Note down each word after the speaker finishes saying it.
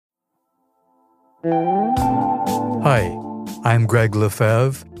Hi, I'm Greg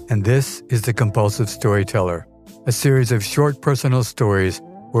Lefebvre, and this is The Compulsive Storyteller, a series of short personal stories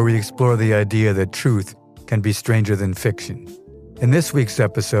where we explore the idea that truth can be stranger than fiction. In this week's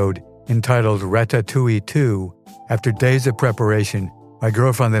episode, entitled Ratatouille Too, after days of preparation, my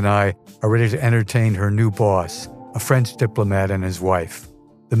girlfriend and I are ready to entertain her new boss, a French diplomat and his wife.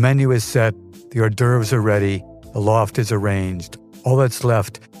 The menu is set, the hors d'oeuvres are ready, the loft is arranged. All that's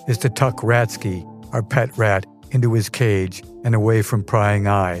left is to tuck Ratsky, our pet rat, into his cage and away from prying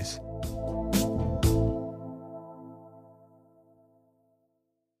eyes.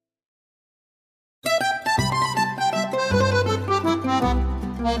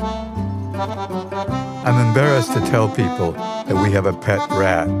 I'm embarrassed to tell people that we have a pet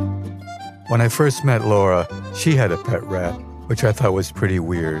rat. When I first met Laura, she had a pet rat, which I thought was pretty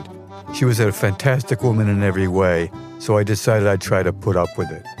weird. She was a fantastic woman in every way, so I decided I'd try to put up with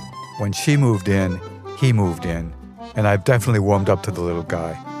it. When she moved in, he moved in, and I've definitely warmed up to the little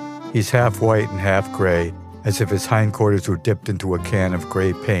guy. He's half white and half gray, as if his hindquarters were dipped into a can of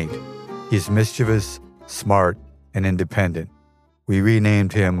gray paint. He's mischievous, smart, and independent. We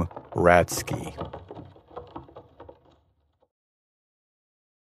renamed him Ratsky.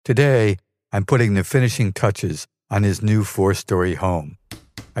 Today, I'm putting the finishing touches on his new 4-story home.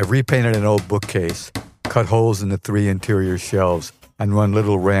 I've repainted an old bookcase, cut holes in the 3 interior shelves, and run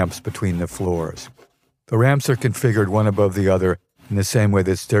little ramps between the floors. The ramps are configured one above the other in the same way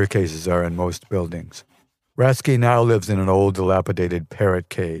that staircases are in most buildings. Ratsky now lives in an old, dilapidated parrot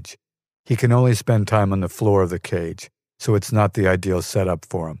cage. He can only spend time on the floor of the cage, so it's not the ideal setup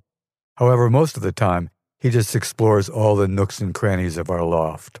for him. However, most of the time, he just explores all the nooks and crannies of our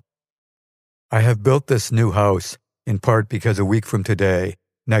loft. I have built this new house in part because a week from today,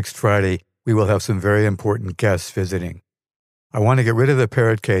 next Friday, we will have some very important guests visiting. I want to get rid of the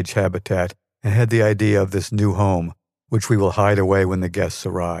parrot cage habitat and had the idea of this new home, which we will hide away when the guests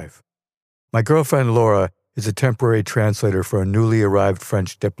arrive. My girlfriend Laura is a temporary translator for a newly arrived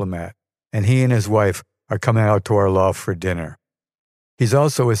French diplomat, and he and his wife are coming out to our loft for dinner. He's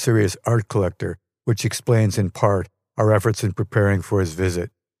also a serious art collector, which explains in part our efforts in preparing for his visit.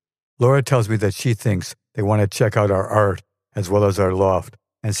 Laura tells me that she thinks they want to check out our art as well as our loft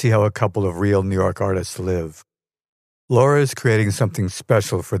and see how a couple of real New York artists live. Laura is creating something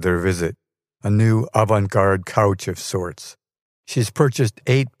special for their visit, a new avant-garde couch of sorts. She's purchased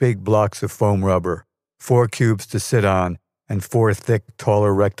 8 big blocks of foam rubber, 4 cubes to sit on, and 4 thick,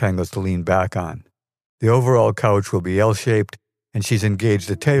 taller rectangles to lean back on. The overall couch will be L-shaped, and she's engaged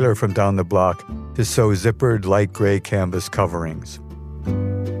a tailor from down the block to sew zippered light gray canvas coverings.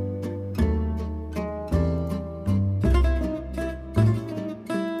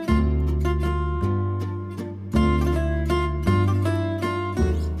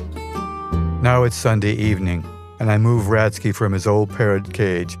 Now it's Sunday evening, and I move Ratsky from his old parrot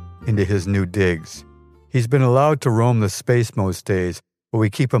cage into his new digs. He's been allowed to roam the space most days, but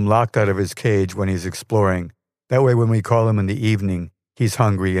we keep him locked out of his cage when he's exploring. That way when we call him in the evening, he's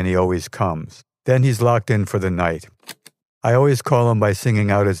hungry and he always comes. Then he's locked in for the night. I always call him by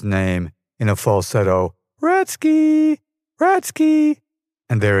singing out his name in a falsetto, Ratsky, Ratsky,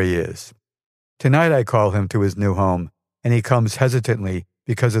 and there he is. Tonight I call him to his new home, and he comes hesitantly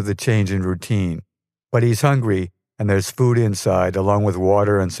because of the change in routine. But he's hungry, and there's food inside, along with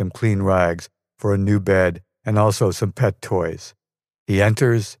water and some clean rags for a new bed and also some pet toys. He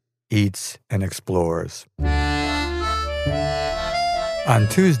enters, eats, and explores. On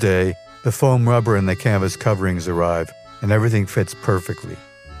Tuesday, the foam rubber and the canvas coverings arrive, and everything fits perfectly.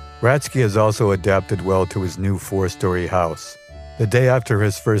 Ratsky has also adapted well to his new 4-story house. The day after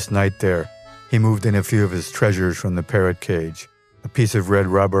his first night there, he moved in a few of his treasures from the parrot cage, a piece of red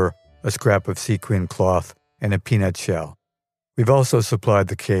rubber, a scrap of sequin cloth, and a peanut shell. We've also supplied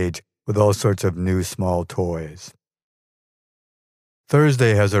the cage with all sorts of new small toys.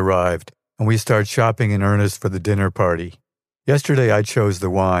 Thursday has arrived, and we start shopping in earnest for the dinner party. Yesterday I chose the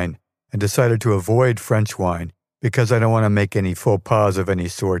wine and decided to avoid French wine because I don't want to make any faux pas of any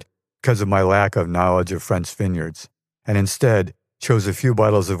sort because of my lack of knowledge of French vineyards, and instead chose a few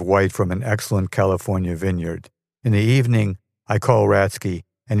bottles of white from an excellent California vineyard. In the evening, I call Ratsky,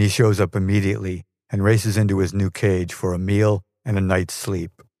 and he shows up immediately and races into his new cage for a meal and a night's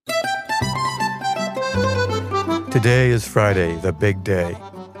sleep. Today is Friday, the big day.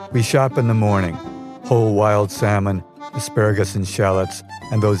 We shop in the morning, whole wild salmon, asparagus and shallots,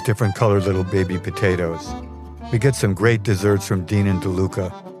 and those different colored little baby potatoes. We get some great desserts from Dean and DeLuca,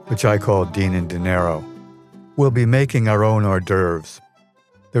 which I call Dean and Dinero. We'll be making our own hors d'oeuvres.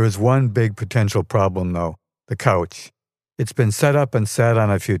 There is one big potential problem, though, the couch. It's been set up and sat on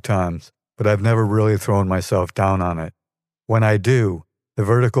a few times, but I've never really thrown myself down on it. When I do, the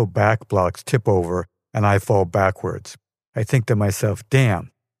vertical back blocks tip over and I fall backwards. I think to myself,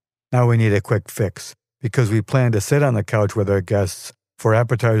 damn, now we need a quick fix, because we plan to sit on the couch with our guests for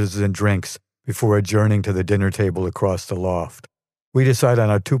appetizers and drinks before adjourning to the dinner table across the loft. We decide on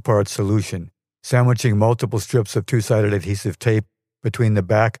a two-part solution, sandwiching multiple strips of two-sided adhesive tape between the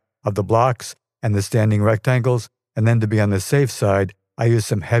back of the blocks and the standing rectangles, and then to be on the safe side, I use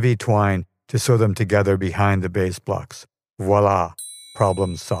some heavy twine to sew them together behind the base blocks. Voila,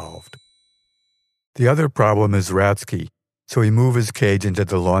 problem solved. The other problem is Ratsky, so we move his cage into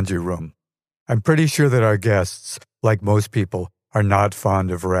the laundry room. I'm pretty sure that our guests, like most people, are not fond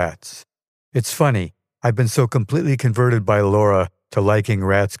of rats. It's funny, I've been so completely converted by Laura to liking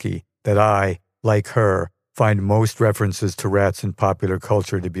Ratsky that I, like her, find most references to rats in popular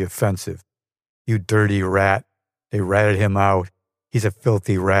culture to be offensive. You dirty rat. They ratted him out. He's a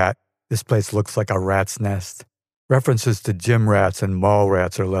filthy rat. This place looks like a rat's nest. References to gym rats and mall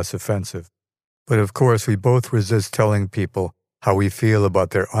rats are less offensive. But of course, we both resist telling people how we feel about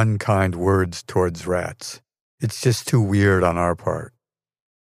their unkind words towards rats. It's just too weird on our part.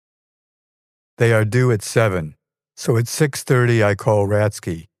 They are due at 7, so at 6:30 I call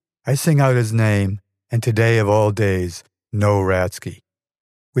Ratsky. I sing out his name, and today of all days, no Ratsky.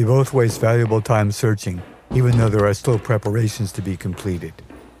 We both waste valuable time searching, even though there are still preparations to be completed.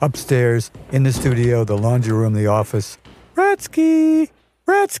 Upstairs, in the studio, the laundry room, the office, Ratsky!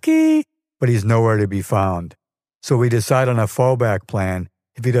 Ratsky! But he's nowhere to be found. So we decide on a fallback plan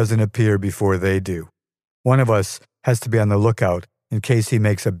if he doesn't appear before they do. One of us has to be on the lookout in case he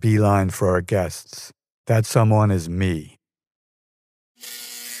makes a beeline for our guests. That someone is me.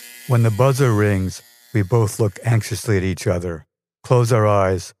 When the buzzer rings, we both look anxiously at each other, close our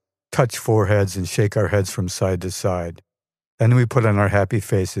eyes, touch foreheads, and shake our heads from side to side. Then we put on our happy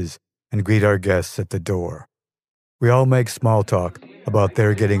faces and greet our guests at the door. We all make small talk about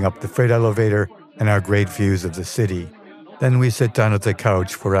their getting up the freight elevator and our great views of the city. Then we sit down at the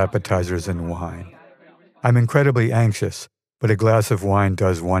couch for appetizers and wine. I'm incredibly anxious, but a glass of wine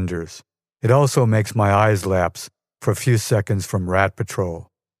does wonders. It also makes my eyes lapse for a few seconds from rat patrol.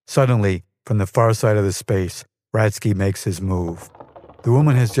 Suddenly, from the far side of the space, Ratsky makes his move. The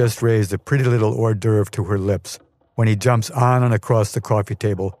woman has just raised a pretty little hors d'oeuvre to her lips when he jumps on and across the coffee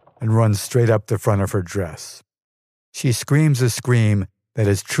table and runs straight up the front of her dress. She screams a scream that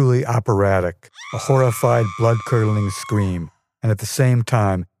is truly operatic, a horrified, blood-curdling scream, and at the same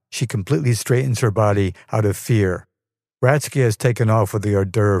time, she completely straightens her body out of fear. Ratsky has taken off with the hors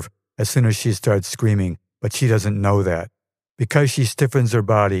d'oeuvre as soon as she starts screaming, but she doesn't know that. Because she stiffens her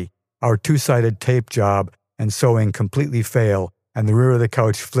body, our two-sided tape job and sewing completely fail, and the rear of the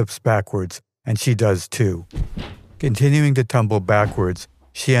couch flips backwards, and she does too. Continuing to tumble backwards,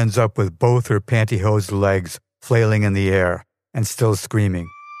 she ends up with both her pantyhosed legs flailing in the air and still screaming,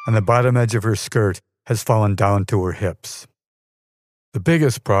 and the bottom edge of her skirt has fallen down to her hips. The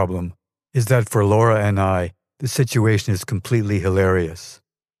biggest problem is that for Laura and I, the situation is completely hilarious.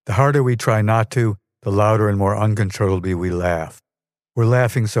 The harder we try not to, the louder and more uncontrollably we laugh. We're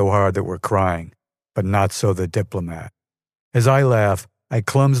laughing so hard that we're crying, but not so the diplomat. As I laugh, I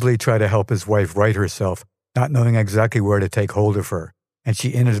clumsily try to help his wife right herself, not knowing exactly where to take hold of her, and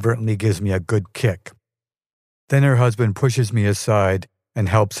she inadvertently gives me a good kick. Then her husband pushes me aside and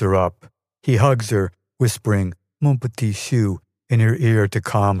helps her up. He hugs her, whispering, "Mon petit chou," in her ear to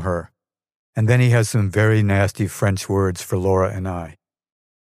calm her. And then he has some very nasty French words for Laura and I.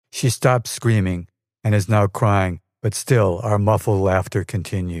 She stops screaming and is now crying, but still our muffled laughter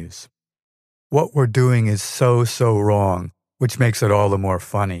continues. What we're doing is so wrong, which makes it all the more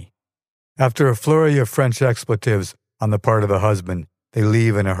funny. After a flurry of French expletives on the part of the husband, they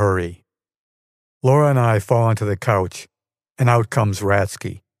leave in a hurry. Laura and I fall onto the couch, and out comes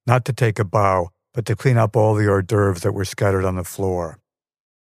Ratsky, not to take a bow, but to clean up all the hors d'oeuvres that were scattered on the floor.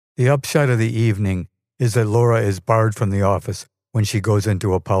 The upshot of the evening is that Laura is barred from the office when she goes in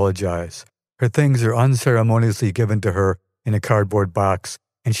to apologize. Her things are unceremoniously given to her in a cardboard box,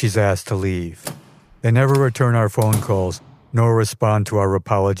 and she's asked to leave. They never return our phone calls, nor respond to our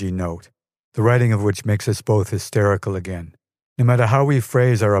apology note, the writing of which makes us both hysterical again. No matter how we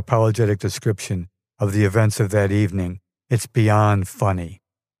phrase our apologetic description of the events of that evening, it's beyond funny.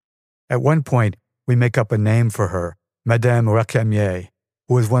 At one point, we make up a name for her, Madame Recamier,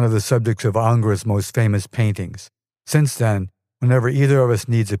 who is one of the subjects of Ingres's most famous paintings. Since then, whenever either of us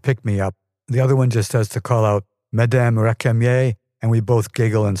needs a pick-me-up, the other one just has to call out Madame Recamier, and we both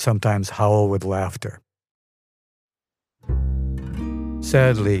giggle and sometimes howl with laughter.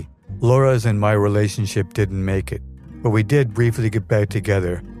 Sadly, Laura's and my relationship didn't make it, but we did briefly get back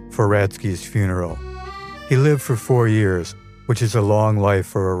together for Ratsky's funeral. He lived for 4 years, which is a long life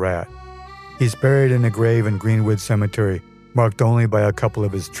for a rat. He's buried in a grave in Greenwood Cemetery, marked only by a couple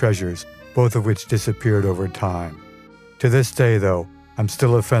of his treasures, both of which disappeared over time. To this day, though, I'm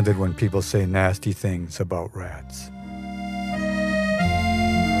still offended when people say nasty things about rats.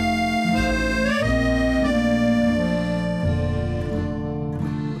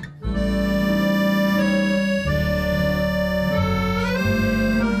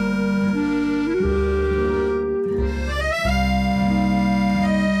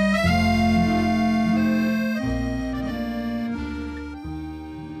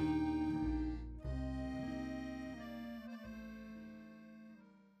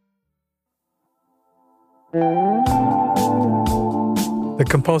 The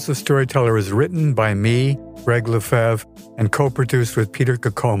Compulsive Storyteller is written by me, Greg Lefebvre, and co-produced with Peter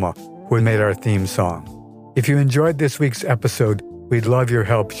Kokoma, who made our theme song. If you enjoyed this week's episode, we'd love your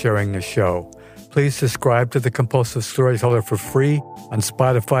help sharing the show. Please subscribe to The Compulsive Storyteller for free on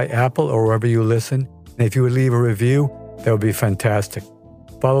Spotify, Apple, or wherever you listen. And if you would leave a review, that would be fantastic.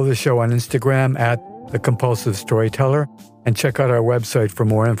 Follow the show on Instagram at The Compulsive Storyteller, and check out our website for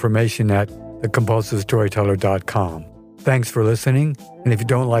more information at thecompulsivestoryteller.com. Thanks for listening, and if you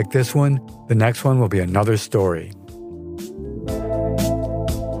don't like this one, the next one will be another story.